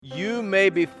may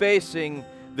be facing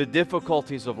the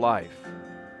difficulties of life,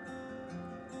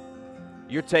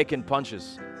 you're taking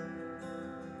punches,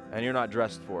 and you're not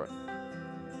dressed for it.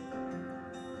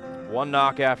 One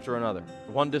knock after another,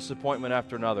 one disappointment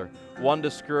after another, one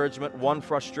discouragement, one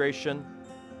frustration,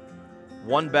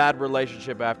 one bad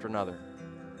relationship after another.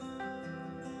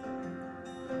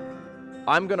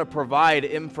 I'm going to provide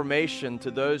information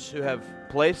to those who have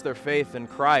placed their faith in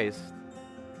Christ.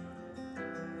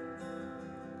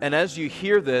 And as you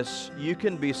hear this, you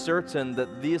can be certain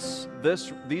that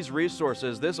these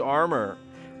resources, this armor,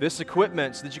 this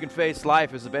equipment so that you can face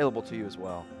life is available to you as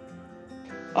well.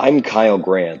 I'm Kyle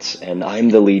Grant, and I'm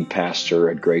the lead pastor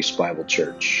at Grace Bible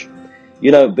Church.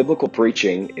 You know, biblical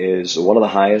preaching is one of the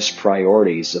highest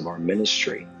priorities of our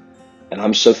ministry, and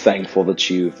I'm so thankful that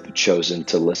you've chosen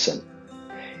to listen.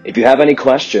 If you have any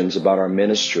questions about our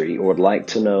ministry or would like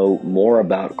to know more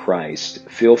about Christ,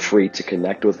 feel free to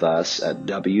connect with us at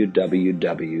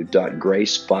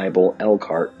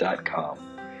www.gracebibleelkhart.com.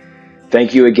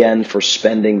 Thank you again for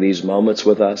spending these moments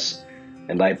with us,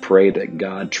 and I pray that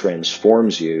God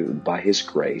transforms you by His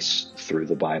grace through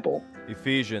the Bible.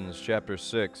 Ephesians chapter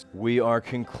 6. We are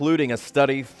concluding a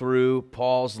study through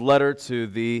Paul's letter to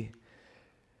the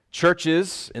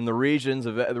churches in the region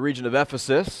of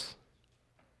Ephesus.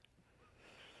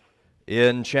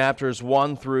 In chapters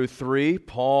 1 through 3,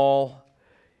 Paul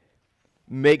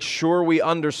makes sure we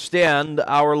understand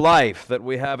our life that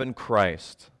we have in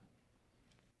Christ.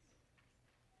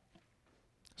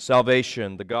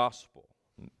 Salvation, the gospel.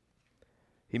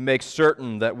 He makes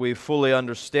certain that we fully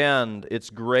understand its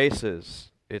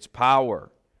graces, its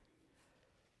power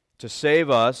to save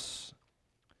us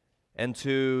and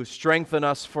to strengthen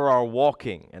us for our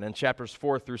walking. And in chapters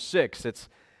 4 through 6, it's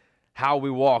how we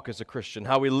walk as a Christian,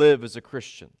 how we live as a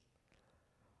Christian.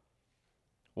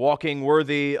 Walking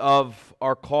worthy of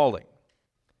our calling.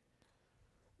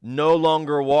 No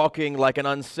longer walking like an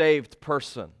unsaved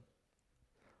person.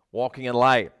 Walking in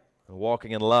light.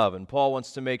 Walking in love. And Paul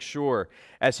wants to make sure,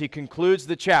 as he concludes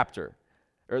the chapter,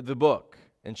 or the book,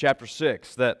 in chapter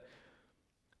 6, that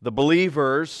the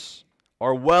believers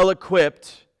are well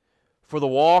equipped for the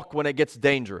walk when it gets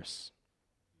dangerous.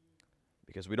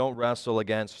 Because we don't wrestle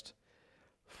against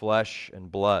flesh and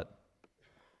blood.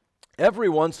 Every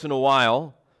once in a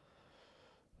while,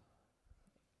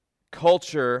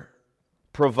 culture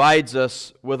provides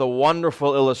us with a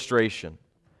wonderful illustration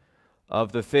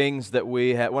of the things that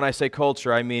we have. When I say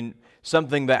culture, I mean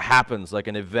something that happens, like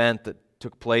an event that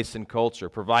took place in culture,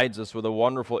 provides us with a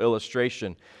wonderful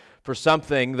illustration for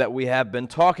something that we have been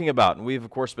talking about. And we've, of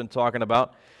course, been talking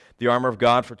about the armor of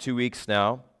God for 2 weeks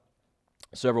now,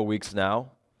 several weeks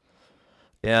now.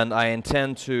 And I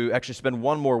intend to actually spend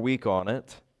one more week on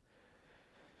it.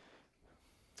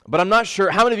 But I'm not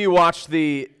sure, how many of you watched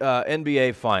the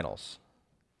NBA Finals?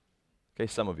 Okay,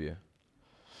 some of you.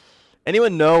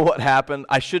 Anyone know what happened?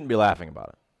 I shouldn't be laughing about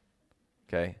it.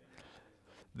 Okay?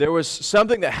 There was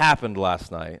something that happened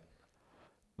last night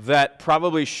that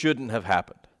probably shouldn't have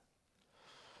happened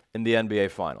in the NBA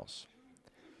Finals.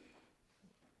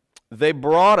 They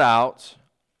brought out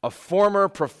a former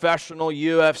professional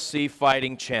UFC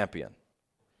fighting champion,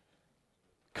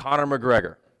 Conor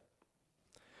McGregor.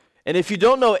 And if you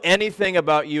don't know anything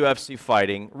about UFC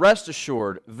fighting, rest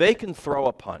assured, they can throw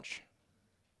a punch.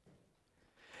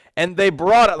 And they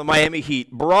brought out, the Miami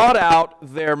Heat, brought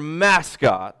out their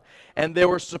mascot, and they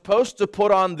were supposed to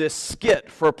put on this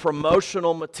skit for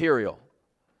promotional material,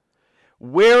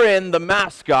 wherein the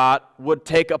mascot would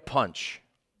take a punch.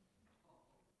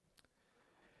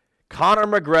 Conor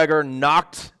McGregor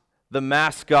knocked the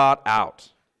mascot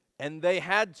out, and they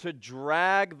had to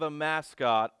drag the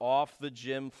mascot off the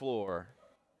gym floor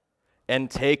and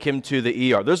take him to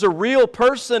the ER. There's a real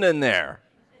person in there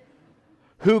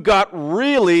who got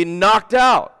really knocked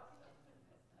out.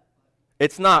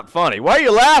 It's not funny. Why are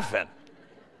you laughing?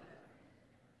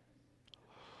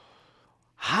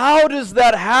 How does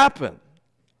that happen?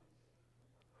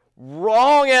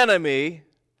 Wrong enemy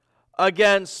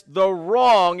against the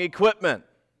wrong equipment.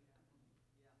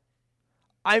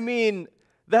 I mean,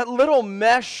 that little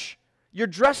mesh, you're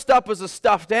dressed up as a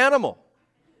stuffed animal.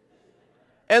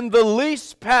 And the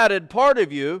least padded part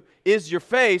of you is your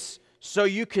face so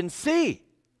you can see.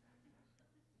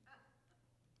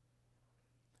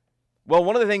 Well,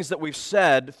 one of the things that we've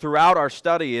said throughout our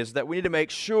study is that we need to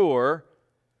make sure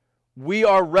we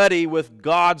are ready with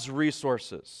God's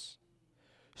resources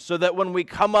so that when we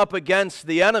come up against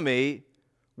the enemy,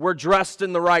 we're dressed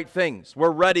in the right things.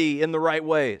 We're ready in the right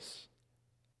ways.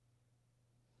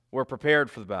 We're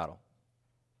prepared for the battle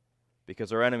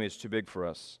because our enemy is too big for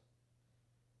us,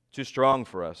 too strong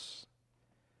for us.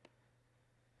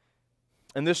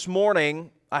 And this morning,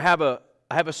 I have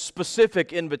a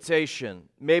specific invitation,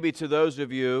 maybe to those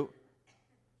of you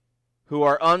who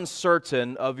are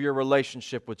uncertain of your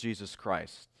relationship with Jesus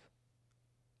Christ.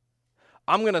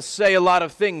 I'm going to say a lot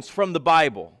of things from the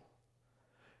Bible.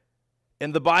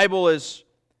 And the Bible is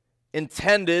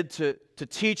intended to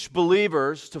teach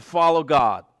believers to follow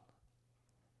God.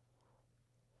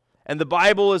 And the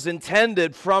Bible is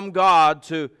intended from God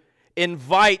to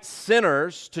invite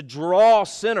sinners, to draw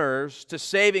sinners to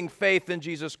saving faith in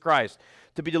Jesus Christ,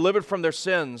 to be delivered from their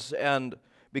sins and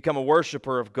become a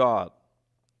worshiper of God.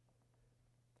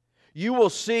 You will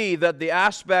see that the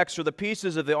aspects or the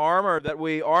pieces of the armor that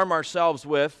we arm ourselves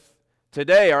with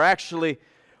today are actually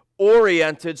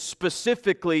oriented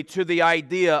specifically to the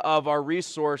idea of our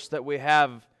resource that we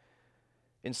have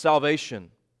in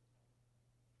salvation.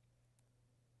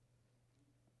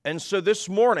 And so this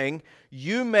morning,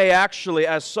 you may actually,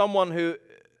 as someone who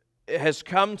has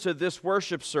come to this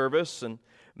worship service and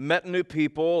met new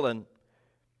people and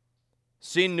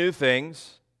seen new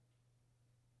things,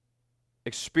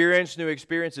 experienced new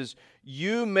experiences,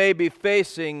 you may be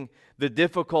facing the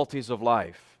difficulties of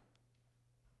life.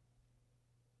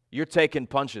 You're taking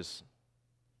punches,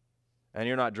 and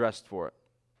you're not dressed for it.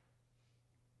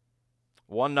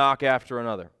 One knock after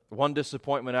another, one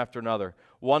disappointment after another,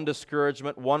 one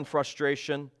discouragement, one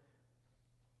frustration,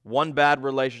 one bad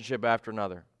relationship after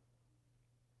another.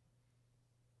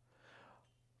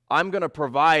 I'm going to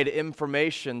provide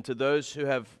information to those who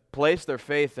have placed their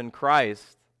faith in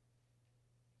Christ.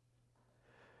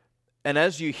 And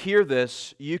as you hear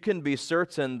this, you can be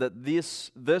certain that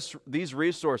these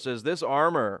resources, this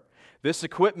armor, this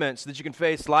equipment so that you can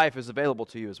face life is available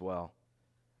to you as well.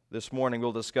 This morning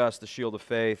we'll discuss the shield of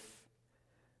faith,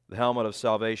 the helmet of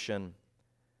salvation,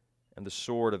 and the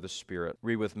sword of the Spirit.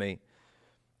 Read with me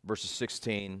verses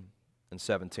 16 and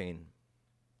 17.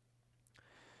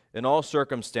 In all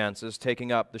circumstances,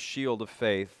 taking up the shield of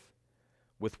faith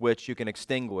with which you can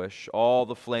extinguish all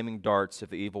the flaming darts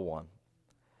of the evil one,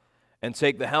 and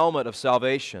take the helmet of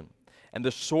salvation and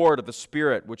the sword of the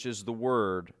Spirit, which is the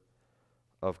Word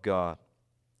of God.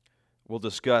 We'll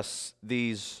discuss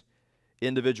these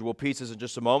individual pieces in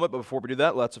just a moment, but before we do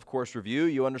that, let's of course review.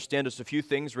 You understand just a few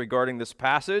things regarding this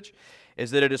passage, is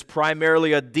that it is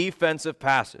primarily a defensive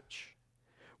passage.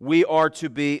 We are to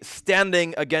be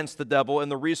standing against the devil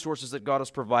and the resources that God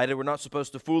has provided. We're not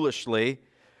supposed to foolishly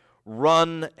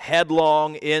run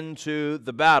headlong into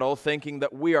the battle thinking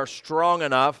that we are strong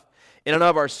enough in and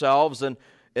of ourselves and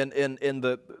in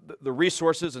the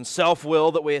resources and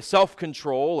self-will that we have,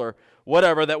 self-control or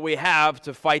whatever that we have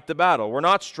to fight the battle. We're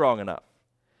not strong enough.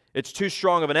 It's too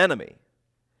strong of an enemy.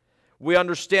 We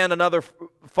understand another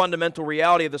fundamental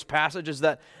reality of this passage is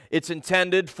that it's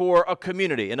intended for a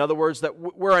community. In other words, that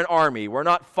we're an army. We're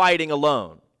not fighting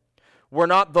alone. We're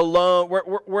not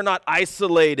we're not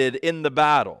isolated in the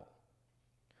battle.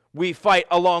 We fight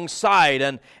alongside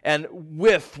and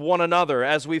with one another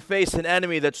as we face an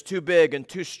enemy that's too big and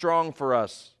too strong for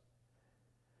us.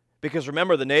 Because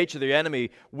remember the nature of the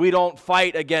enemy, we don't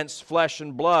fight against flesh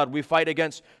and blood. We fight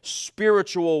against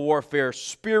spiritual warfare,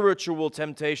 spiritual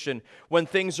temptation. When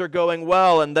things are going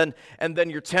well and then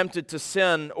you're tempted to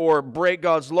sin or break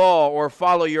God's law or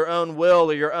follow your own will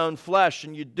or your own flesh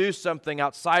and you do something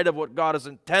outside of what God has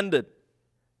intended.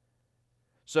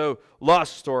 So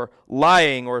lust or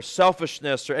lying or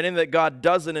selfishness or anything that God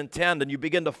doesn't intend and you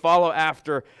begin to follow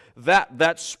after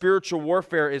that spiritual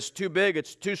warfare is too big,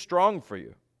 it's too strong for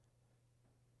you.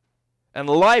 And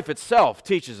life itself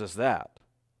teaches us that.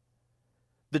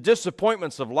 The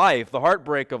disappointments of life, the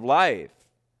heartbreak of life,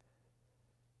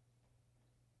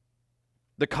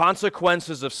 the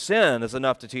consequences of sin is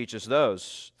enough to teach us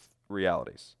those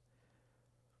realities.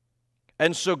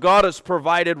 And so God has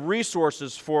provided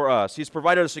resources for us. He's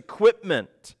provided us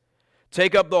equipment.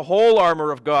 Take up the whole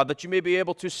armor of God that you may be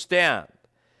able to stand.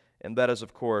 And that is,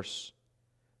 of course,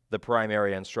 the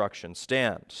primary instruction.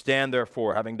 Stand. Stand,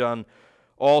 therefore, having done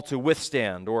all to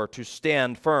withstand or to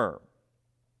stand firm.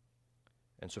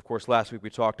 And so, of course, last week we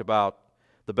talked about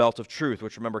the belt of truth,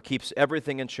 which, remember, keeps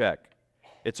everything in check.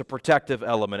 It's a protective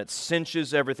element. It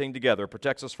cinches everything together. It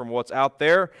protects us from what's out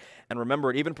there, and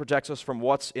remember, it even protects us from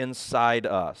what's inside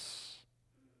us.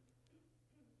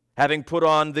 Having put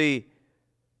on the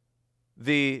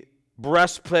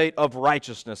breastplate of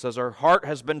righteousness, as our heart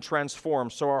has been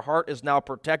transformed, so our heart is now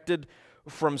protected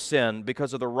from sin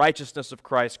because of the righteousness of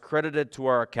Christ credited to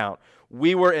our account.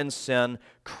 We were in sin.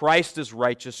 Christ is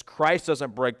righteous. Christ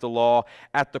doesn't break the law.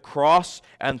 At the cross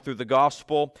and through the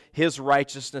gospel, His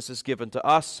righteousness is given to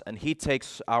us, and He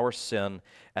takes our sin,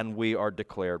 and we are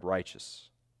declared righteous.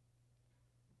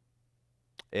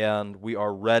 And we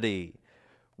are ready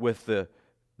with the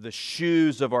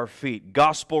shoes of our feet.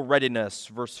 Gospel readiness,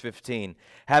 verse 15.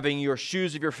 Having your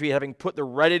shoes of your feet, having put the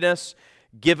readiness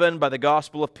given by the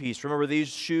gospel of peace. Remember, these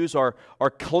shoes are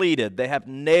cleated. They have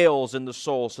nails in the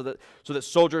sole so that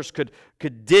soldiers could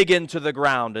dig into the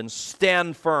ground and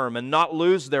stand firm and not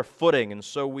lose their footing. And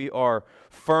so we are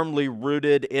firmly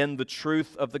rooted in the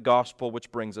truth of the gospel,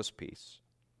 which brings us peace.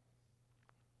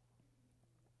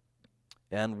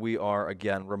 And we are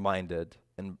again reminded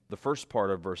in the first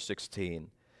part of verse 16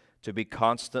 to be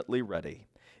constantly ready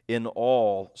in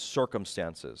all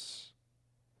circumstances.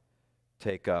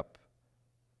 Take up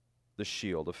the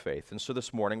shield of faith. And so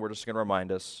this morning we're just going to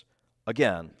remind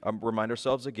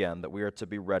ourselves again that we are to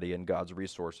be ready in God's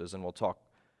resources, and we'll talk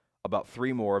about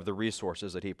 3 more of the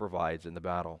resources that He provides in the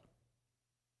battle.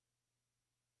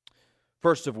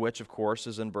 First of which, of course,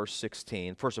 is in verse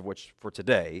 16. First of which, for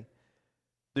today,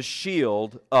 the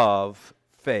shield of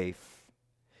faith.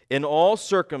 In all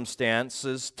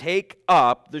circumstances, take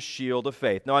up the shield of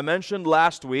faith. Now, I mentioned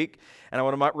last week, and I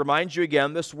want to remind you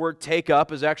again, this word take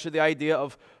up is actually the idea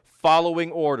of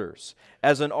following orders,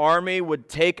 as an army would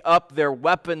take up their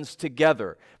weapons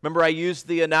together. Remember, I used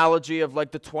the analogy of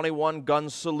like the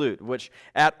 21-gun salute, which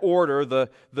at order,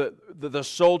 the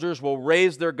soldiers will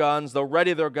raise their guns, they'll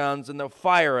ready their guns, and they'll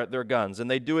fire at their guns. And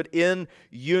they do it in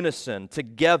unison,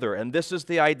 together. And this is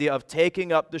the idea of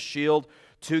taking up the shield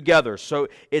together. So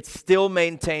it still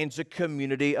maintains a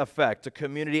community effect, a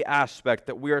community aspect,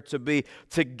 that we are to be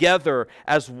together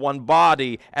as one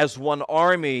body, as one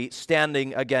army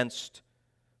standing against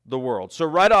the world. So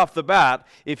right off the bat,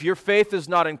 if your faith is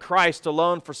not in Christ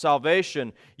alone for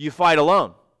salvation, you fight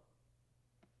alone.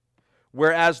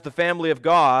 Whereas the family of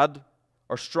God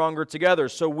are stronger together.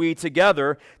 So we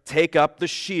together take up the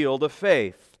shield of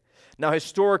faith. Now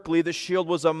historically, the shield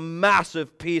was a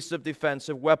massive piece of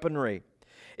defensive weaponry.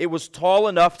 It was tall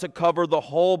enough to cover the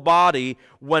whole body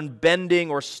when bending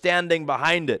or standing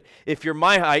behind it. If you're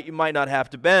my height, you might not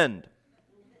have to bend.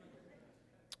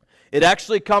 It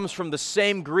actually comes from the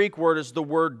same Greek word as the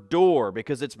word door,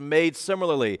 because it's made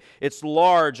similarly. It's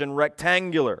large and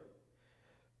rectangular,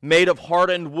 made of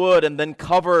hardened wood and then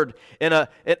covered in a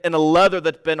leather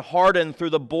that's been hardened through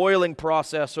the boiling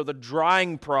process or the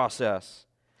drying process.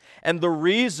 And the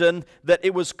reason that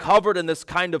it was covered in this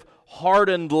kind of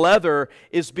hardened leather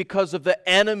is because of the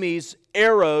enemy's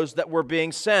arrows that were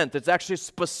being sent. It's actually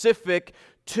specific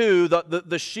to,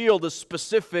 the shield is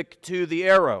specific to the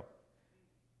arrow,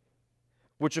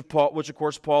 which of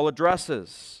course Paul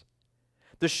addresses.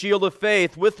 The shield of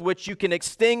faith with which you can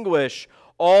extinguish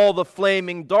all the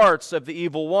flaming darts of the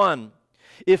evil one.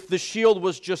 If the shield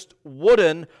was just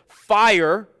wooden,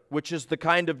 fire, which is the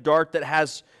kind of dart that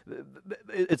has,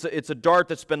 it's a dart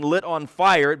that's been lit on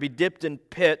fire. It'd be dipped in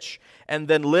pitch and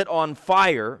then lit on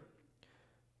fire.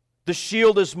 The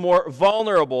shield is more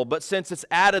vulnerable, but since it's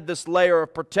added this layer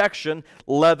of protection,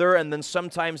 leather, and then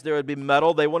sometimes there would be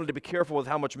metal, they wanted to be careful with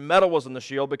how much metal was in the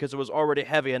shield because it was already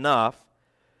heavy enough.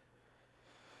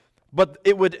 But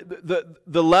it would,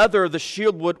 the leather, the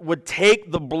shield would take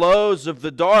the blows of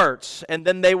the darts, and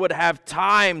then they would have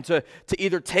time to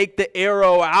either take the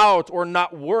arrow out or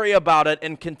not worry about it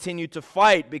and continue to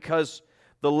fight, because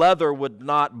the leather would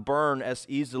not burn as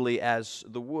easily as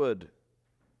the wood.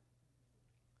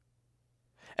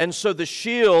 And so the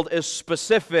shield is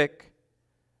specific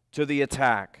to the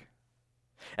attack.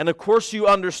 And of course you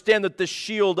understand that the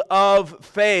shield of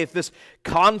faith, this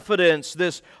confidence,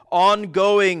 this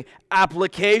ongoing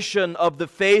application of the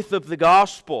faith of the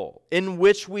gospel in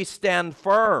which we stand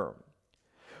firm,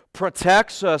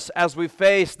 protects us as we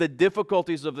face the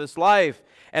difficulties of this life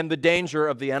and the danger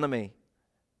of the enemy.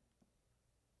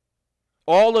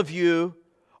 All of you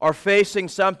are facing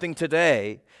something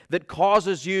today that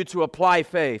causes you to apply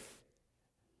faith,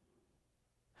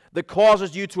 that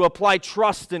causes you to apply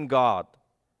trust in God.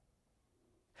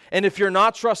 And if you're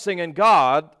not trusting in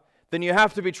God, then you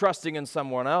have to be trusting in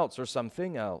someone else or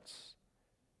something else.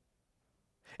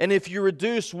 And if you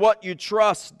reduce what you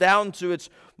trust down to its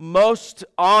most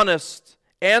honest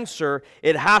answer,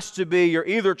 it has to be you're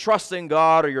either trusting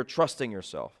God or you're trusting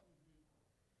yourself.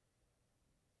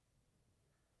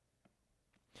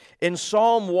 In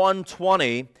Psalm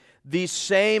 120, these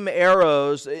same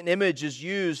arrows, an image is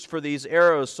used for these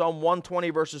arrows. Psalm 120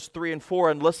 verses 3 and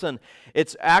 4. And listen,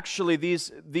 it's actually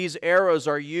these arrows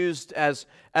are used as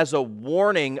a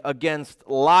warning against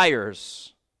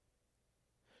liars.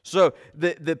 So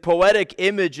the poetic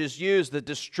image is used that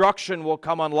destruction will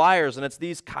come on liars, and it's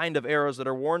these kind of arrows that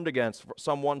are warned against.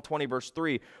 Psalm 120 verse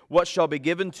 3. What shall be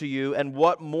given to you, and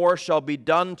what more shall be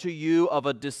done to you of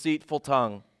a deceitful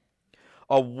tongue?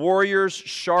 A warrior's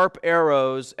sharp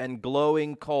arrows and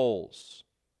glowing coals.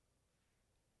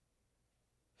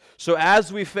 So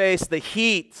as we face the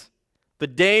heat, the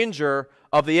danger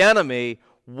of the enemy,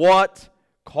 what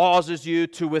causes you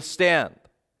to withstand?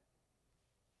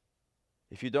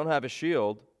 If you don't have a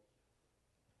shield,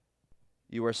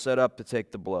 you are set up to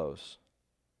take the blows.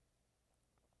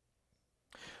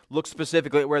 Look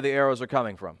specifically at where the arrows are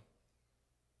coming from.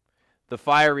 The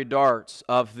fiery darts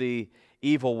of the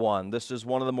evil one. This is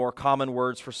one of the more common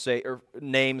words for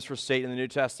names for Satan in the New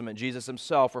Testament. Jesus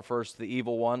himself refers to the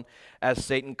evil one as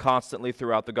Satan constantly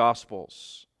throughout the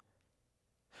Gospels.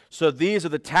 So these are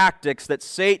the tactics that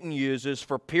Satan uses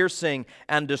for piercing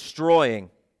and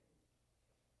destroying.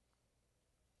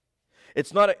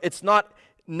 It's not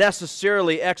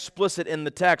necessarily explicit in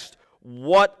the text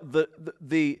what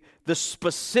the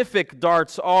specific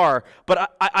darts are,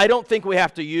 but I don't think we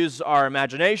have to use our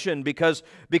imagination because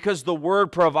the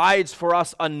Word provides for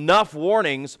us enough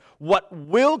warnings what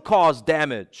will cause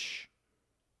damage.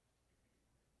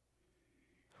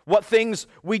 What things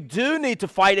we do need to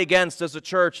fight against as a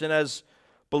church and as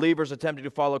believers attempting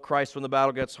to follow Christ when the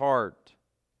battle gets hard.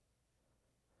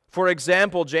 For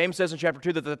example, James says in chapter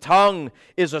 2 that the tongue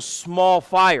is a small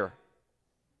fire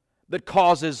that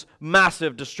causes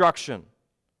massive destruction.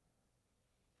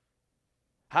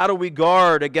 How do we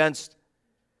guard against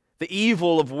the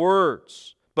evil of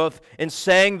words, both in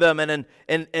saying them and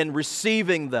in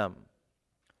receiving them?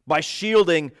 By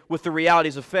shielding with the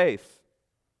realities of faith.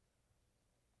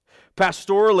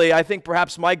 Pastorally, I think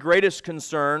perhaps my greatest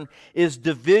concern is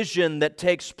division that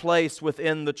takes place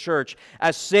within the church.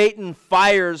 As Satan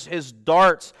fires his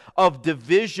darts of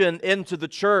division into the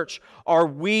church, are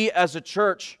we as a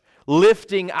church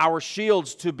lifting our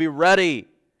shields to be ready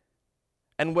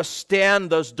and withstand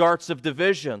those darts of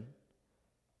division?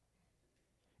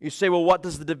 You say, well, what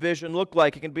does the division look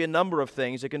like? It can be a number of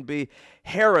things. It can be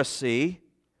heresy,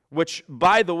 which,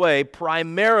 by the way,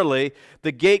 primarily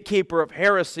the gatekeeper of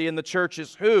heresy in the church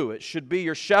is who? It should be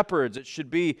your shepherds. It should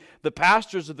be the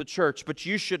pastors of the church. But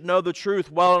you should know the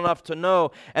truth well enough to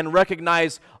know and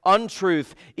recognize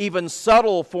untruth, even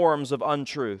subtle forms of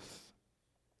untruth.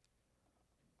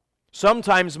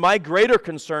 Sometimes my greater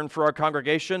concern for our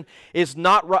congregation is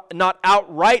not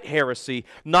outright heresy,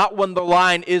 not when the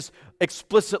line is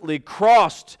explicitly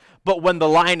crossed, but when the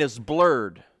line is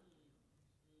blurred.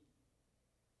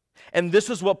 And this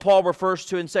is what Paul refers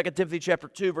to in 2 Timothy chapter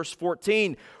 2, verse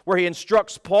 14, where he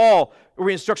instructs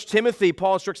Timothy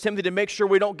to make sure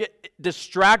we don't get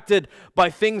distracted by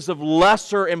things of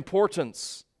lesser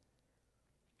importance.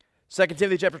 2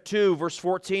 Timothy chapter 2, verse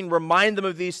 14, remind them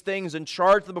of these things and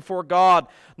charge them before God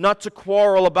not to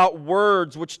quarrel about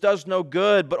words, which does no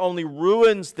good, but only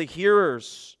ruins the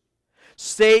hearers.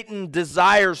 Satan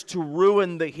desires to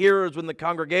ruin the hearers in the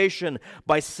congregation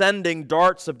by sending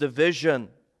darts of division.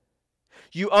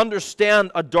 You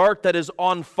understand a dart that is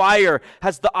on fire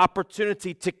has the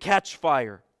opportunity to catch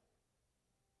fire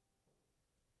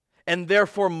and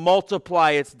therefore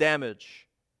multiply its damage.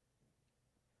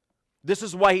 This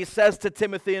is why he says to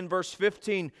Timothy in verse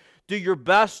 15, do your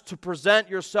best to present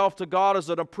yourself to God as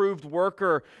an approved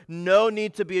worker. No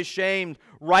need to be ashamed,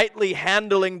 rightly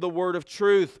handling the word of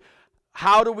truth.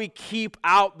 How do we keep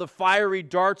out the fiery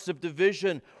darts of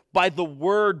division? By the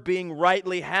word being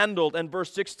rightly handled. And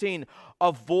verse 16,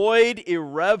 avoid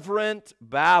irreverent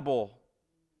babble,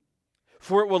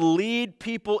 for it will lead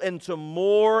people into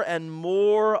more and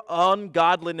more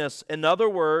ungodliness. In other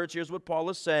words, here's what Paul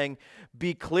is saying,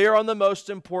 be clear on the most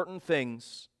important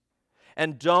things,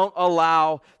 and don't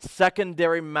allow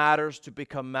secondary matters to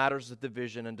become matters of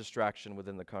division and distraction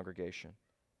within the congregation.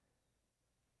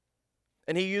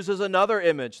 And he uses another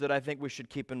image that I think we should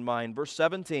keep in mind. Verse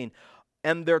 17,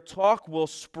 and their talk will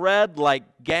spread like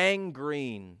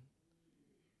gangrene.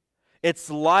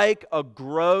 It's like a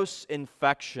gross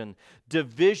infection.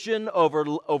 Division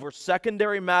over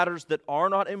secondary matters that are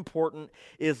not important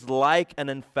is like an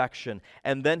infection.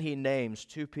 And then he names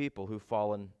two people who've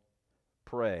fallen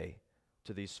prey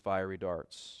to these fiery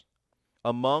darts,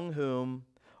 among whom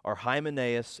are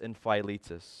Hymenaeus and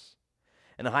Philetus.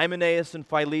 And Hymenaeus and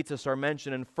Philetus are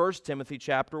mentioned in 1 Timothy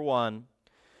chapter 1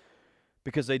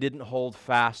 because they didn't hold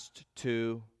fast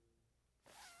to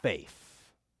faith.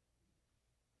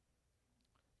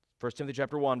 1 Timothy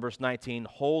chapter 1, verse 19,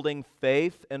 holding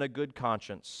faith and a good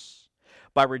conscience.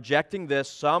 By rejecting this,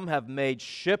 some have made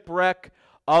shipwreck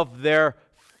of their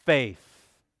faith.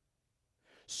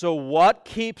 So what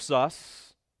keeps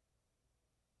us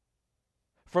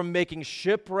from making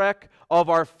shipwreck of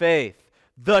our faith?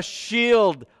 The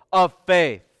shield of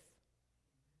faith.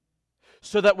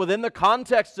 So that within the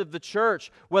context of the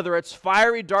church, whether it's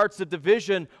fiery darts of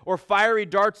division or fiery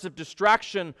darts of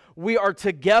distraction, we are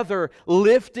together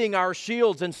lifting our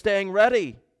shields and staying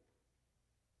ready.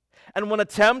 And when a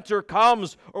tempter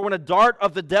comes, or when a dart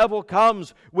of the devil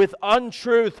comes with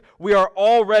untruth, we are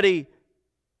already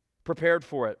prepared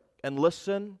for it. And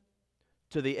listen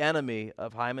to the enemy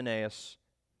of Hymenaeus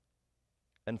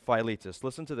and Philetus.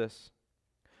 Listen to this.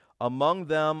 Among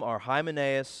them are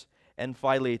Hymenaeus and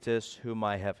Philetus, whom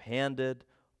I have handed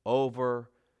over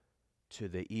to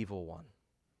the evil one.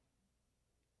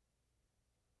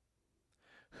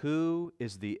 Who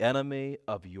is the enemy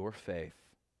of your faith?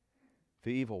 The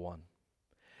evil one.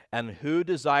 And who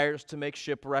desires to make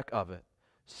shipwreck of it?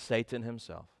 Satan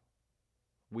himself.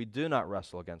 We do not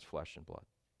wrestle against flesh and blood.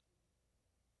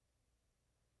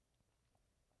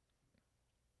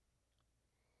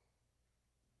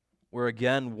 We're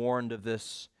again warned of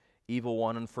this evil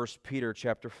one in 1 Peter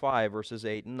chapter 5, verses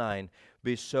 8 and 9.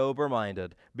 Be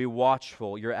sober-minded, be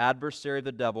watchful. Your adversary,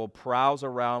 the devil, prowls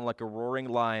around like a roaring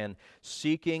lion,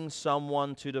 seeking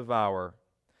someone to devour.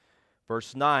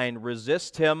 Verse 9,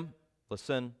 resist him,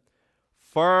 listen,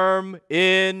 firm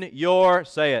in your,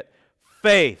 say it,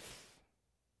 faith.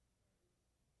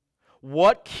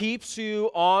 What keeps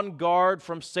you on guard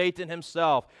from Satan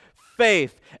himself?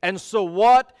 Faith. And so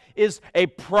what is a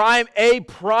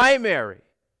primary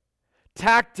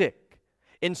tactic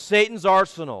in Satan's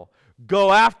arsenal?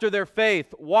 Go after their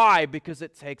faith. Why? Because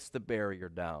it takes the barrier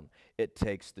down. It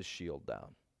takes the shield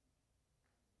down.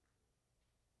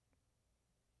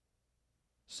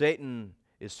 Satan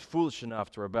is foolish enough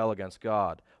to rebel against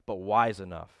God, but wise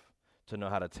enough to know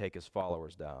how to take his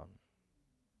followers down.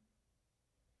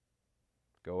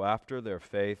 Go after their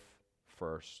faith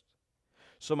first.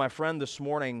 So my friend, this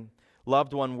morning,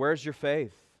 loved one, where's your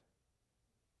faith?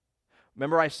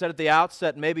 Remember I said at the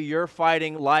outset, maybe you're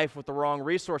fighting life with the wrong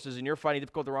resources, and you're fighting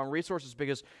difficult with the wrong resources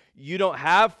because you don't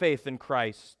have faith in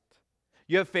Christ.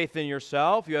 You have faith in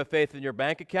yourself, you have faith in your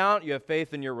bank account, you have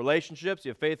faith in your relationships, you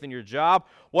have faith in your job.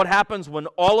 What happens when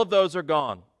all of those are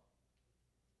gone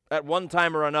at one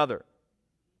time or another?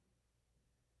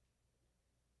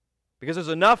 Because there's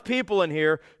enough people in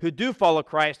here who do follow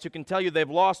Christ who can tell you they've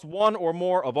lost one or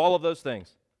more of all of those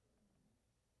things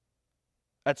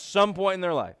at some point in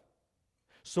their life.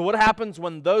 So what happens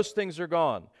when those things are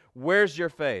gone? Where's your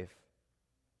faith?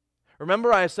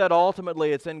 Remember I said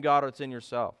ultimately it's in God or it's in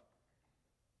yourself.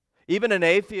 Even an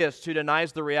atheist who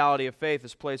denies the reality of faith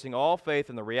is placing all faith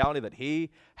in the reality that he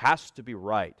has to be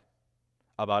right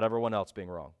about everyone else being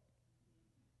wrong.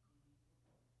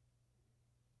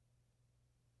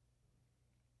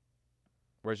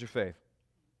 Where's your faith?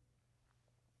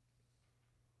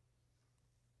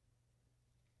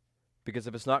 Because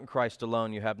if it's not in Christ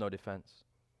alone, you have no defense.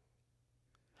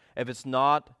 If it's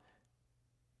not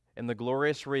in the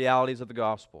glorious realities of the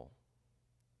gospel,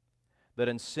 that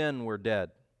in sin we're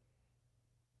dead.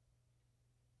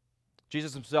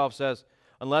 Jesus himself says,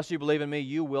 unless you believe in me,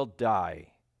 you will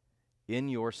die in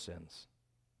your sins.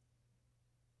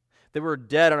 They were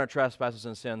dead on our trespasses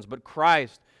and sins, but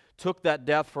Christ took that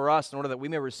death for us in order that we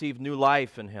may receive new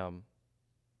life in him.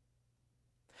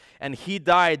 And he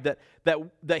died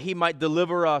that he might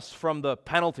deliver us from the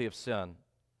penalty of sin,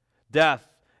 death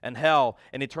and hell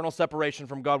and eternal separation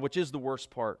from God, which is the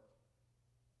worst part.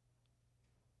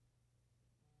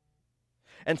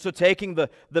 And so taking the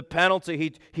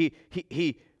penalty,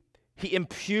 he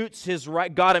imputes his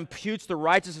right. God imputes the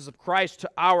righteousness of Christ to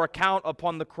our account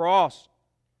upon the cross,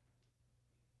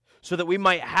 so that we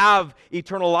might have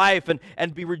eternal life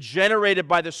and be regenerated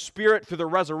by the Spirit through the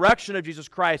resurrection of Jesus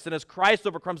Christ. And as Christ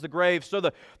overcomes the grave, so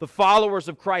the followers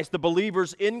of Christ, the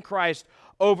believers in Christ,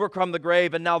 overcome the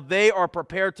grave. And now they are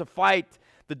prepared to fight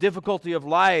the difficulty of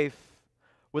life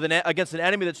against an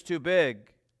enemy that's too big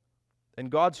in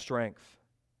God's strength.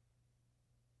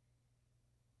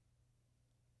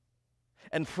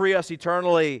 And free us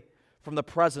eternally from the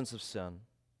presence of sin.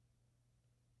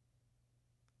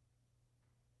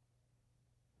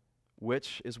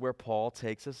 Which is where Paul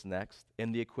takes us next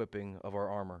in the equipping of our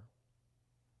armor.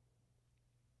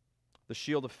 The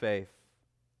shield of faith.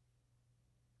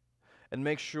 And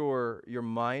make sure your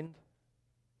mind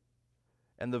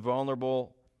and the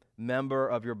vulnerable member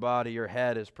of your body, your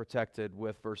head, is protected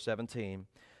with verse 17.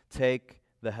 Take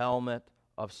the helmet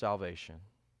of salvation.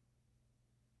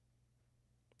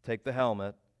 Take the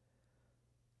helmet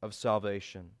of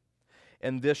salvation.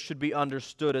 And this should be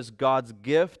understood as God's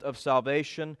gift of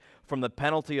salvation from the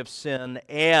penalty of sin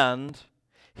and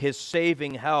his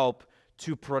saving help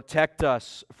to protect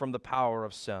us from the power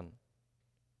of sin.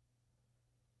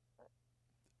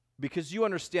 Because you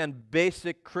understand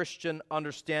basic Christian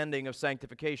understanding of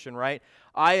sanctification, right?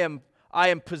 I am I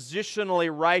am positionally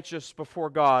righteous before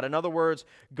God. In other words,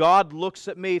 God looks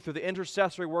at me through the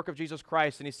intercessory work of Jesus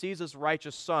Christ, and He sees His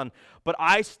righteous Son. But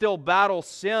I still battle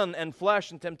sin and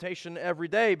flesh and temptation every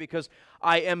day because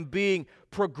I am being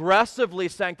progressively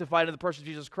sanctified in the person of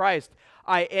Jesus Christ.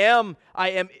 I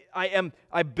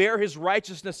bear His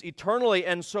righteousness eternally,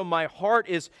 and so my heart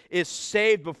is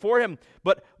saved before Him.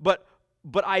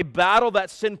 But I battle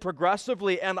that sin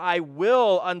progressively, and I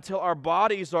will until my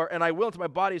body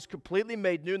is completely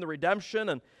made new in the redemption,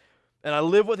 and I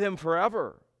live with Him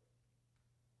forever.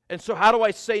 And so how do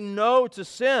I say no to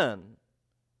sin?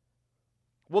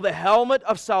 Well, the helmet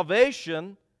of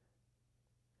salvation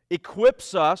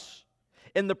equips us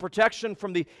in the protection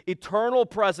from the eternal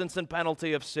presence and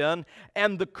penalty of sin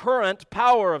and the current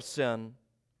power of sin.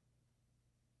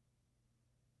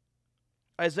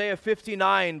 Isaiah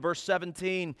 59, verse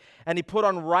 17, and He put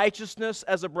on righteousness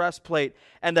as a breastplate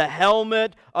and a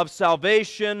helmet of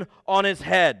salvation on His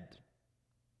head.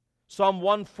 Psalm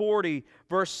 140,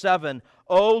 verse 7,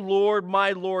 O Lord,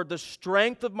 my Lord, the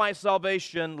strength of my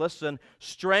salvation, listen,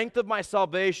 strength of my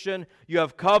salvation, you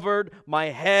have covered my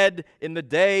head in the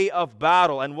day of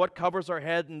battle. And what covers our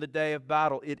head in the day of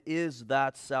battle? It is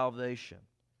that salvation.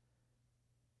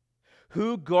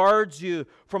 Who guards you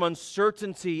from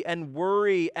uncertainty and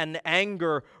worry and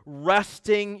anger,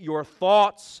 resting your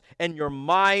thoughts and your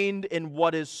mind in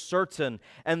what is certain?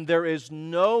 And there is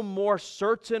no more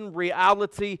certain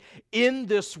reality in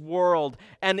this world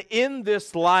and in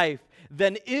this life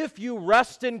than if you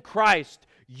rest in Christ,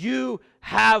 you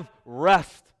have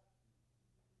rest.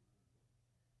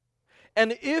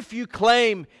 And if you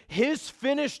claim His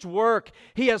finished work,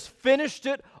 He has finished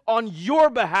it on your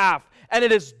behalf, and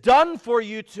it is done for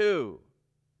you too.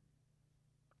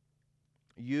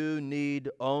 You need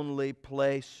only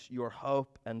place your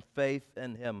hope and faith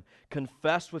in Him.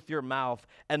 Confess with your mouth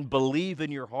and believe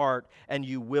in your heart, and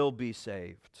you will be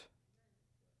saved.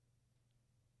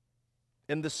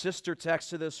 In the sister text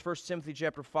to this, 1 Timothy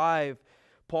chapter 5,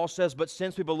 Paul says, but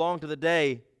since we belong to the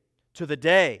day,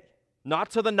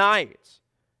 not to the night,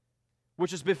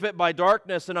 which is befit by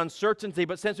darkness and uncertainty,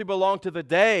 but since we belong to the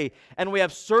day, and we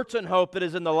have certain hope that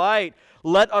is in the light,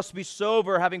 let us be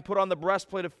sober, having put on the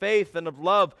breastplate of faith and of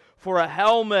love, for a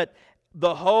helmet,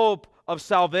 the hope of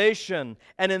salvation.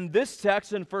 And in this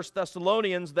text in 1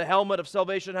 Thessalonians, the helmet of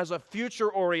salvation has a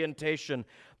future orientation,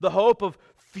 the hope of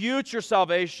future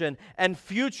salvation and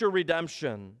future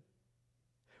redemption,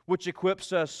 which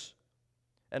equips us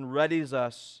and readies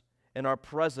us in our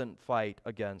present fight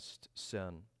against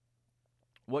sin.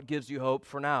 What gives you hope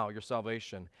for now? Your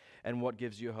salvation. And what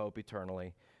gives you hope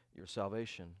eternally? Your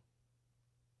salvation.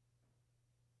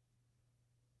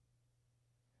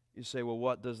 You say, well,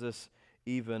 what does this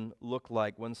even look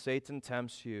like? When Satan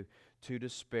tempts you to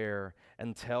despair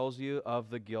and tells you of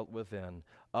the guilt within,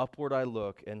 upward I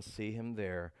look and see Him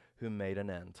there who made an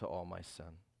end to all my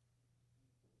sin.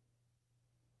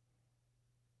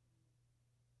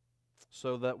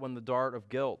 So that when the dart of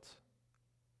guilt,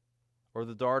 or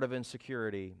the dart of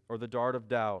insecurity, or the dart of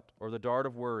doubt, or the dart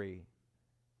of worry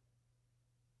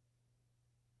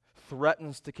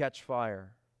threatens to catch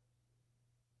fire.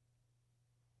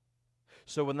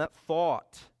 So when that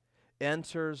thought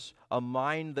enters a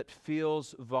mind that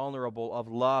feels vulnerable of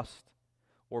lust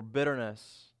or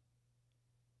bitterness,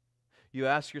 you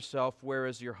ask yourself, where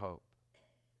is your hope?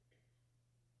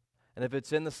 And if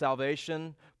it's in the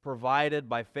salvation provided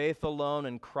by faith alone,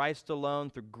 in Christ alone,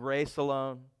 through grace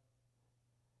alone,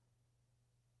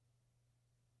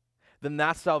 then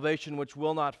that salvation which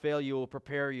will not fail you will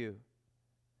prepare you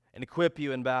and equip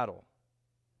you in battle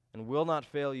and will not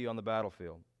fail you on the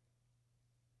battlefield.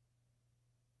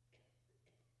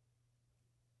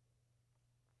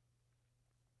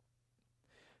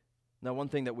 Now, one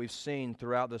thing that we've seen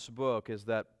throughout this book is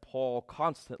that Paul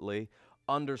constantly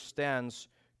understands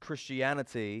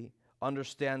Christianity,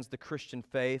 understands the Christian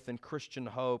faith and Christian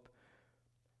hope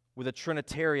with a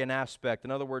Trinitarian aspect.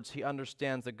 In other words, he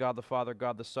understands that God the Father,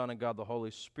 God the Son, and God the Holy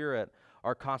Spirit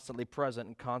are constantly present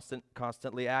and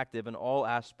constantly active in all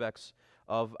aspects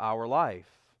of our life,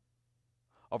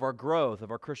 of our growth,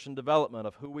 of our Christian development,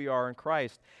 of who we are in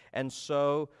Christ. And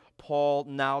so Paul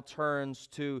now turns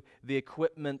to the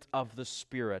equipment of the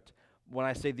Spirit. When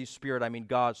I say the Spirit, I mean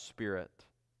God's Spirit.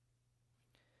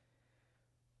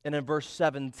 And in verse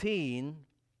 17,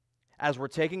 as we're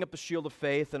taking up the shield of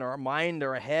faith and our mind,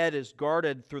 our head is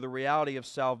guarded through the reality of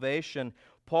salvation,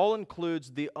 Paul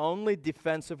includes the only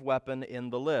defensive weapon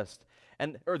in the list.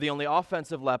 or the only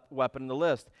offensive weapon in the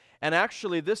list. And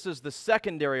actually, this is the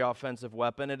secondary offensive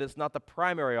weapon. It is not the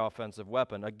primary offensive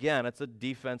weapon. Again, it's a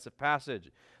defensive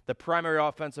passage. The primary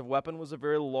offensive weapon was a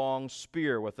very long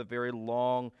spear with a very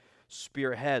long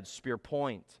spearhead, spear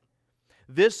point.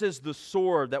 This is the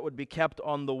sword that would be kept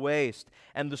on the waist,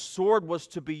 and the sword was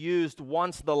to be used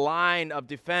once the line of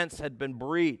defense had been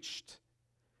breached.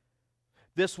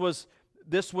 This was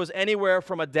anywhere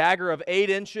from a dagger of 8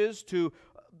 inches to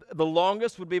the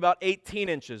longest would be about 18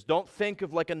 inches. Don't think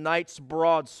of like a knight's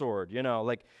broadsword,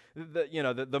 like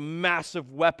the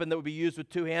massive weapon that would be used with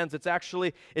 2 hands.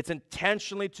 It's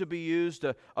intentionally to be used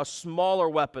a smaller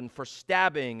weapon for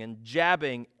stabbing and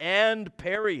jabbing and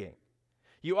parrying.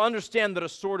 You understand that a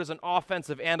sword is an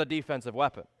offensive and a defensive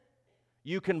weapon.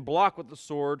 You can block with the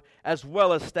sword as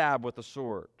well as stab with the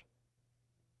sword.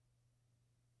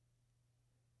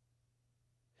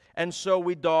 And so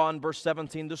we don, verse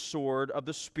 17, the sword of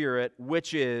the Spirit,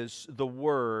 which is the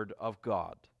Word of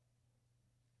God.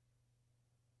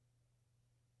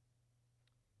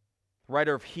 The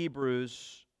writer of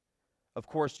Hebrews, of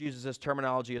course, uses this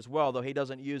terminology as well, though he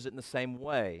doesn't use it in the same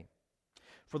way.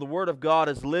 For the Word of God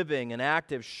is living and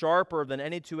active, sharper than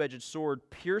any two-edged sword,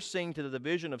 piercing to the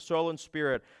division of soul and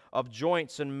spirit, of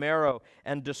joints and marrow,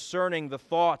 and discerning the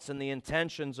thoughts and the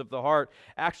intentions of the heart.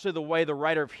 Actually, the way the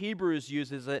writer of Hebrews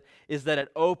uses it is that it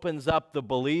opens up the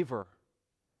believer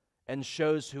and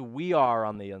shows who we are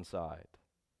on the inside.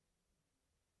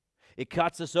 It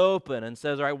cuts us open and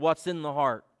says, all right, what's in the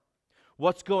heart?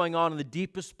 What's going on in the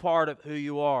deepest part of who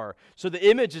you are? So the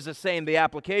image is the same, the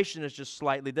application is just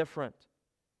slightly different.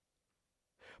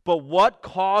 But what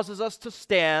causes us to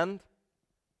stand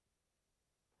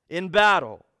in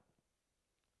battle?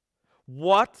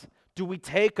 What do we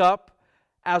take up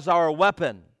as our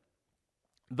weapon?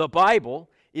 The Bible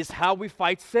is how we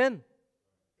fight sin.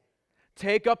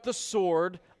 Take up the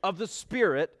sword of the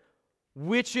Spirit,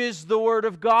 which is the Word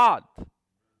of God.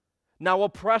 Now, we'll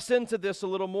press into this a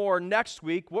little more next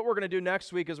week. What we're going to do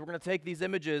next week is we're going to take these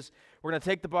images, we're going to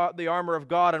take the armor of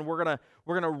God, and we're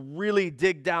going to really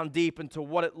dig down deep into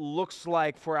what it looks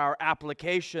like for our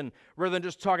application. Rather than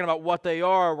just talking about what they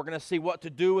are, we're going to see what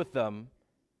to do with them.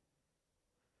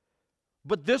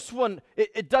 But this one,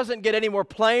 it doesn't get any more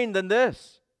plain than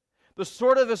this. The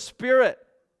sword of the Spirit,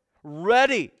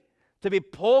 ready to be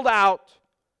pulled out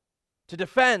to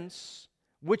defense,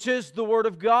 which is the Word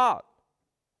of God.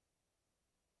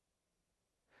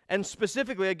 And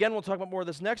specifically, again, we'll talk about more of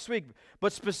this next week,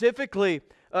 but specifically,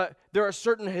 there are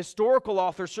certain historical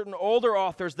authors, certain older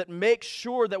authors that make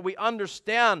sure that we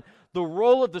understand the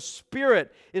role of the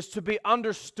Spirit is to be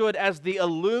understood as the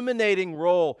illuminating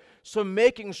role. So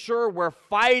making sure we're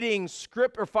fighting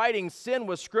sin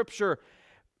with Scripture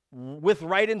with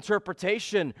right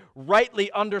interpretation,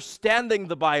 rightly understanding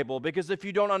the Bible, because if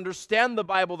you don't understand the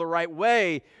Bible the right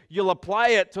way, you'll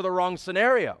apply it to the wrong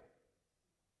scenario.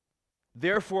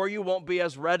 Therefore, you won't be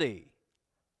as ready.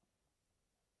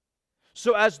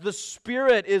 So as the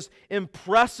Spirit is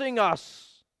impressing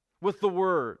us with the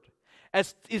Word,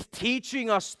 as is teaching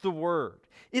us the Word,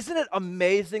 isn't it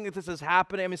amazing that this is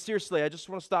happening? I mean, seriously, I just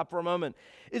want to stop for a moment.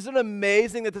 Isn't it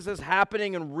amazing that this is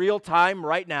happening in real time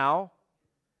right now?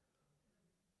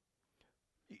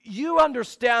 You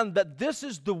understand that this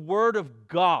is the Word of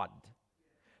God.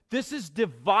 This is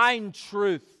divine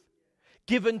truth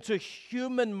given to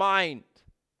human mind.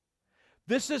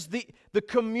 This is the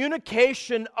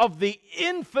communication of the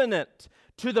infinite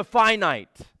to the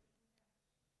finite.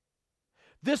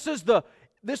 This is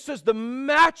the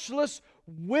matchless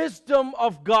wisdom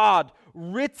of God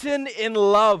written in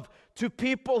love to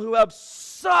people who have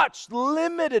such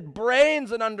limited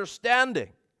brains and understanding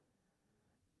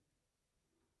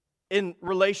in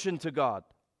relation to God.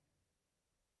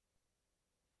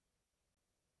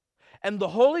 And the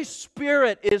Holy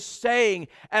Spirit is saying,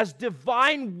 as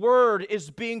divine word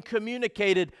is being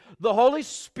communicated, the Holy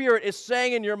Spirit is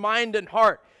saying in your mind and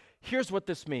heart, here's what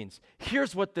this means.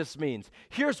 Here's what this means.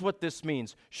 Here's what this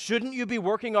means. Shouldn't you be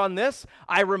working on this?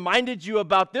 I reminded you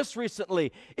about this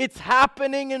recently. It's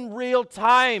happening in real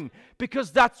time because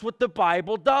that's what the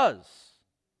Bible does.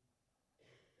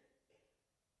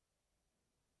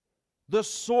 The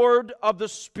sword of the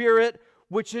Spirit,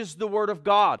 which is the Word of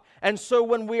God. And so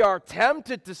when we are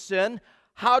tempted to sin,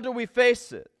 how do we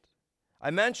face it? I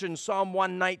mentioned Psalm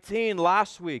 119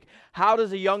 last week. How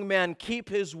does a young man keep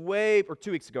his way, or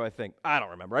 2 weeks ago I think, I don't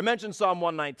remember. I mentioned Psalm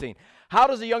 119. How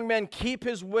does a young man keep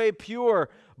his way pure?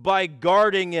 By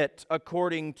guarding it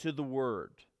according to the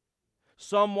Word.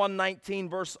 Psalm 119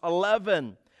 verse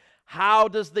 11. How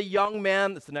does the young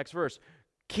man, that's the next verse,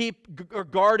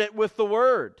 guard it with the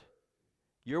Word?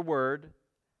 Your Word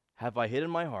have I hid in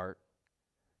my heart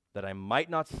that I might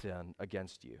not sin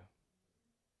against you.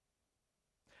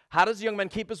 How does a young man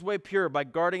keep his way pure? By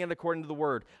guarding it according to the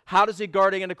Word. How does he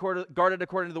guard it according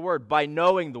to the Word? By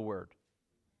knowing the Word.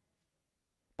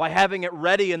 By having it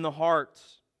ready in the heart.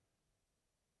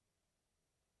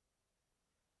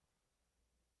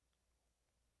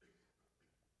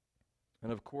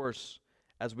 And of course,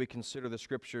 as we consider the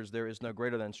Scriptures, there is no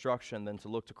greater instruction than to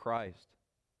look to Christ.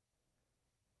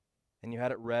 And you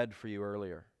had it read for you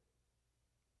earlier.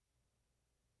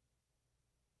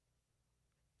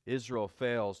 Israel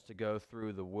fails to go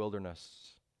through the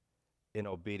wilderness in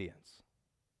obedience.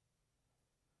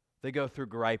 They go through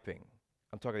griping.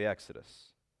 I'm talking the Exodus.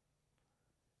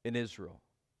 In Israel,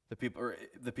 the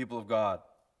people of God.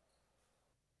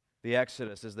 The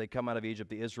Exodus, as they come out of Egypt,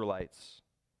 the Israelites,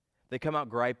 they come out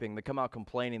griping, they come out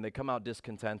complaining, they come out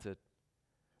discontented.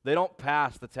 They don't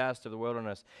pass the test of the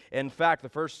wilderness. In fact, the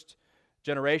first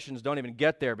generations don't even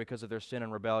get there because of their sin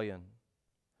and rebellion.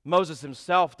 Moses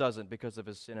himself doesn't because of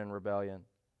his sin and rebellion.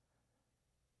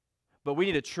 But we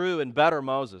need a true and better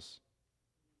Moses.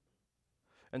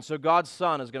 And so God's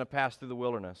Son is going to pass through the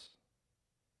wilderness.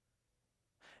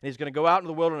 And he's going to go out into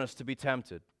the wilderness to be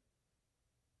tempted.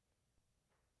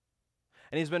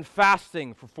 And he's been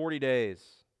fasting for 40 days.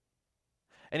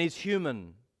 And he's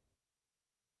human.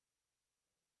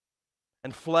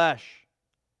 And flesh.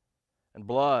 And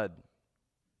blood.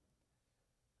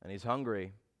 And he's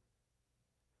hungry.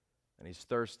 And he's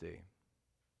thirsty.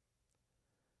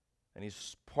 And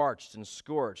he's parched and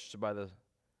scorched by the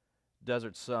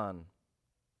desert sun.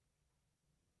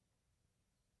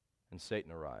 And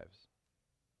Satan arrives.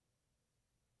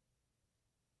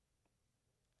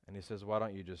 And he says, why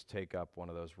don't you just take up one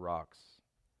of those rocks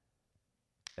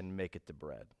and make it to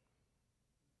bread?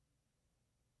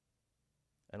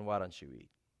 And why don't you eat?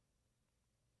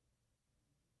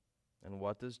 And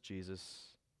what does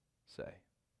Jesus say?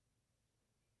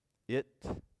 It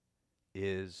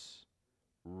is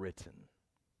written,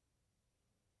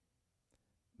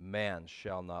 man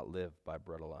shall not live by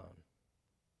bread alone.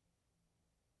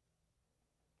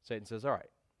 Satan says, all right,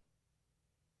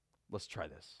 let's try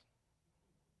this.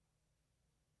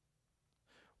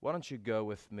 Why don't you go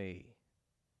with me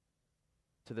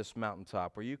to this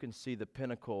mountaintop where you can see the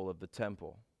pinnacle of the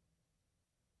temple?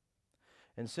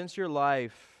 And since your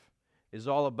life is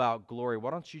all about glory,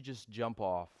 why don't you just jump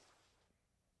off?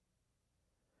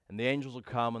 And the angels will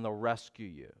come and they'll rescue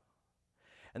you.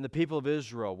 And the people of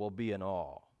Israel will be in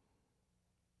awe.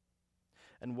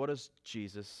 And what does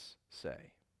Jesus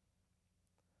say?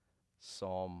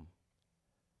 Psalm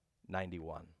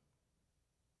 91.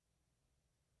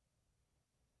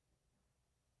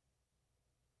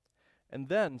 And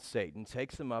then Satan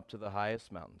takes them up to the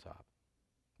highest mountaintop.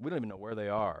 We don't even know where they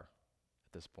are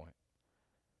at this point.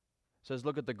 Says,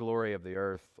 look at the glory of the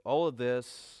earth. All of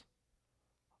this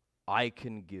I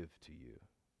can give to you.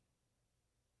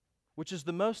 Which is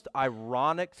the most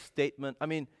ironic statement. I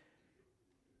mean,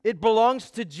 it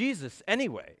belongs to Jesus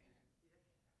anyway.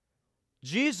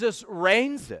 Jesus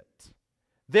reigns it.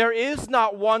 There is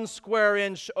not one square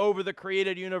inch over the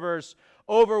created universe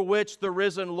over which the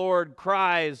risen Lord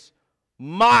cries,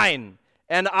 mine,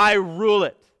 and I rule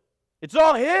it. It's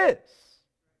all His.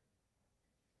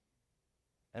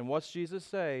 And what's Jesus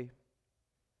say?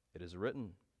 It is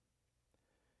written,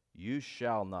 you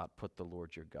shall not put the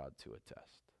Lord your God to a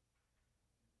test.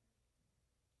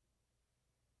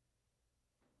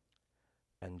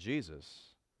 And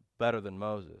Jesus, better than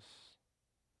Moses,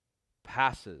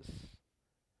 passes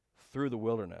through the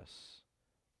wilderness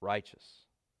righteous.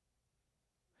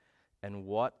 And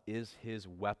what is his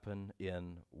weapon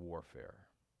in warfare?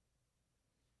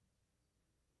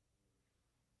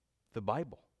 The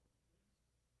Bible.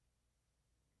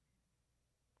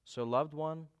 So, loved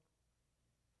one,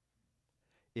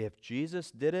 if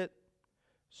Jesus did it,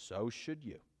 so should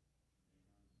you.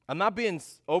 I'm not being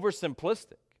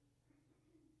oversimplistic.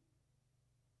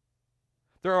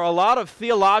 There are a lot of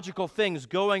theological things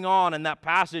going on in that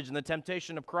passage and the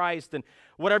temptation of Christ and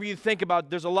whatever you think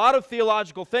about. There's a lot of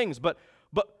theological things, but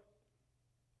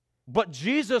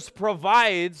Jesus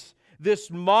provides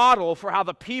this model for how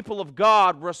the people of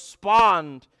God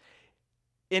respond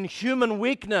in human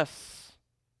weakness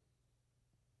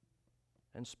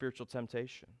and spiritual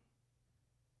temptation.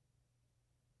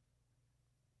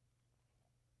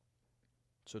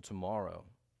 So tomorrow,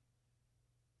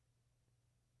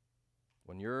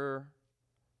 when you're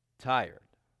tired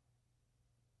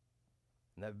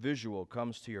and that visual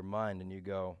comes to your mind and you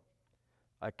go,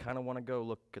 I kind of want to go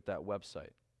look at that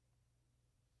website.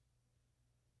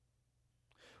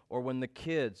 or when the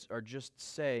kids are just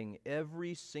saying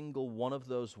every single one of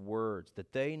those words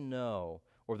that they know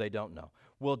or they don't know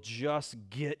will just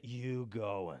get you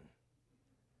going.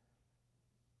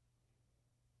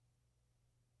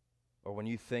 Or when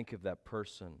you think of that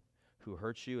person who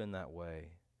hurts you in that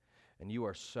way, and you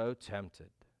are so tempted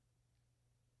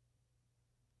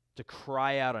to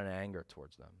cry out in anger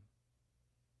towards them,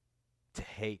 to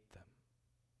hate them,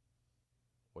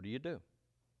 what do?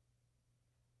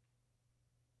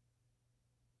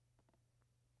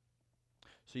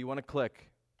 So you want to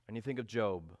click, and you think of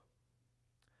Job.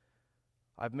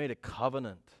 I've made a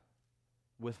covenant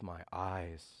with my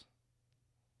eyes.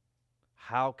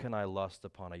 How can I lust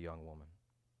upon a young woman?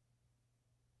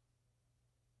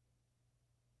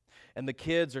 And the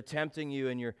kids are tempting you,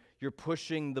 and you're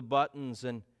pushing the buttons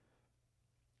and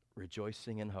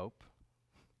rejoicing in hope,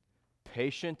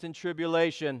 patient in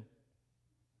tribulation,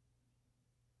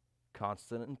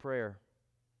 constant in prayer.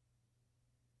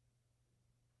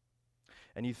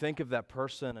 And you think of that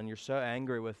person, and you're so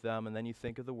angry with them, and then you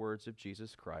think of the words of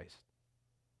Jesus Christ.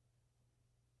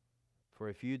 For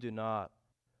if you do not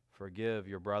forgive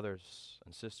your brothers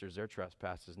and sisters their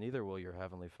trespasses, neither will your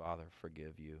heavenly Father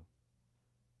forgive you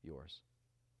yours.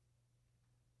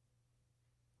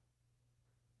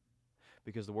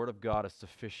 Because the Word of God is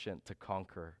sufficient to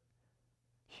conquer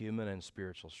human and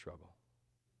spiritual struggle.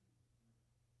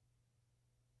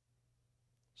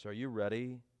 So are you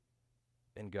ready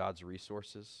in God's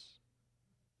resources?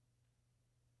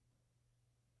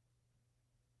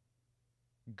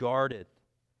 Guarded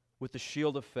with the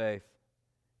shield of faith.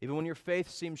 Even when your faith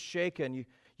seems shaken,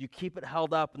 you keep it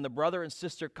held up, and the brother and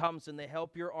sister comes and they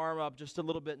help your arm up just a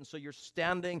little bit, and so you're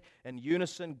standing in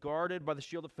unison, guarded by the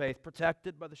shield of faith,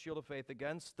 protected by the shield of faith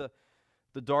against the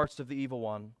darts of the evil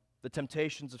one, the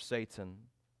temptations of Satan.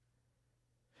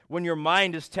 When your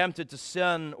mind is tempted to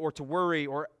sin or to worry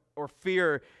or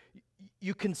fear,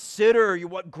 you consider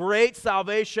what great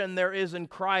salvation there is in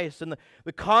Christ and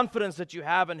the confidence that you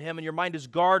have in Him, and your mind is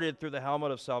guarded through the helmet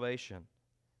of salvation.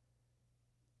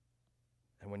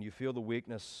 And when you feel the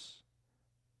weakness,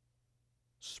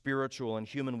 spiritual and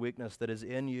human weakness that is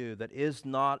in you, that is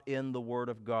not in the Word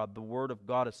of God, the Word of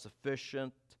God is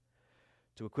sufficient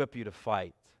to equip you to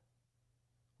fight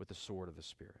with the sword of the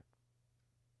Spirit.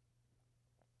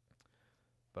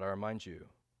 But I remind you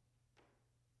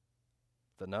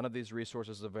that none of these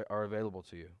resources are available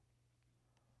to you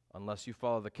unless you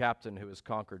follow the captain who has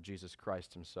conquered, Jesus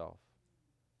Christ Himself.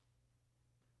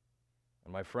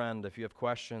 And my friend, if you have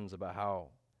questions about how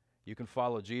you can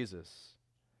follow Jesus,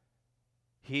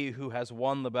 He who has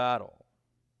won the battle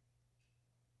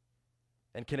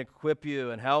and can equip you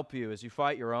and help you as you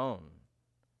fight your own,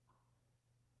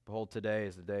 behold, today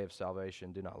is the day of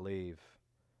salvation. Do not leave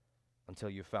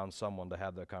until you've found someone to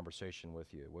have that conversation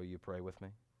with you. Will you pray with me?